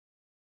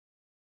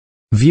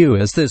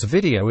Viewers, this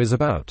video is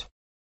about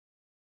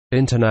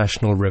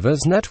International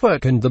Rivers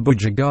Network and the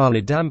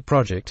Bujagali Dam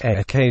project,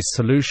 a case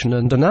solution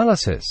and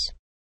analysis.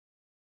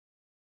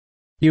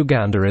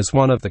 Uganda is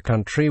one of the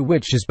country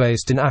which is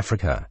based in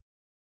Africa.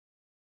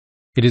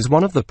 It is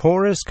one of the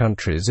poorest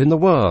countries in the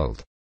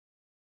world.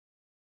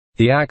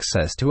 The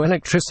access to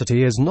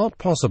electricity is not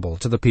possible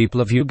to the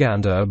people of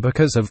Uganda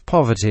because of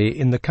poverty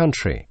in the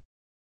country.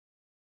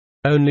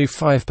 Only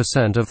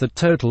 5% of the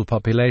total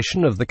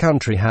population of the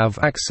country have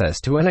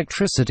access to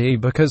electricity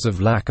because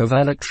of lack of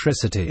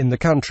electricity in the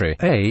country,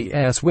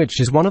 which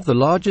is one of the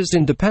largest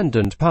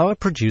independent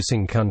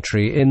power-producing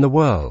country in the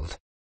world,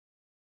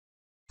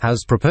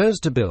 has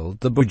proposed to build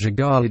the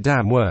Bujagali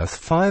Dam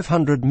worth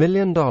 $500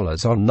 million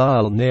on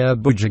Nile near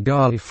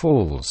Bujagali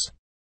Falls.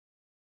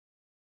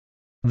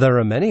 There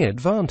are many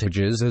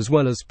advantages as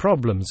well as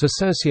problems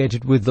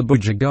associated with the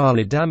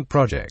Bujagali Dam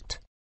project.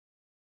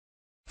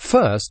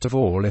 First of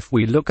all, if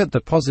we look at the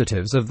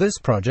positives of this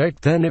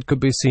project, then it could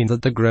be seen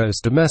that the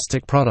gross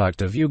domestic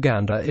product of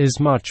Uganda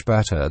is much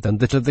better than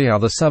that of the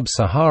other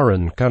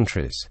sub-Saharan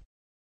countries.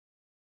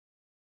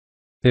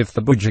 If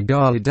the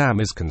Bujagali Dam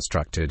is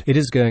constructed, it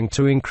is going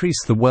to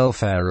increase the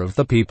welfare of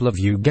the people of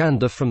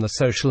Uganda from the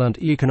social and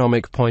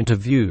economic point of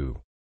view.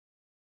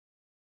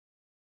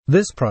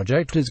 This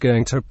project is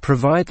going to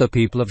provide the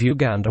people of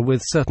Uganda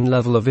with certain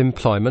level of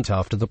employment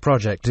after the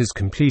project is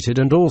completed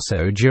and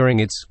also during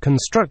its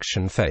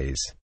construction phase.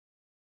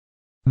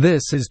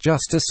 This is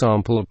just a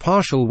sample of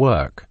partial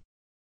work.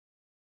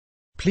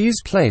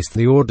 Please place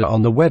the order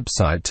on the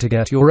website to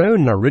get your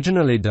own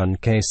originally done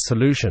case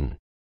solution.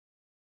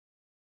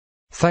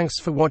 Thanks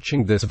for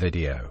watching this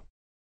video.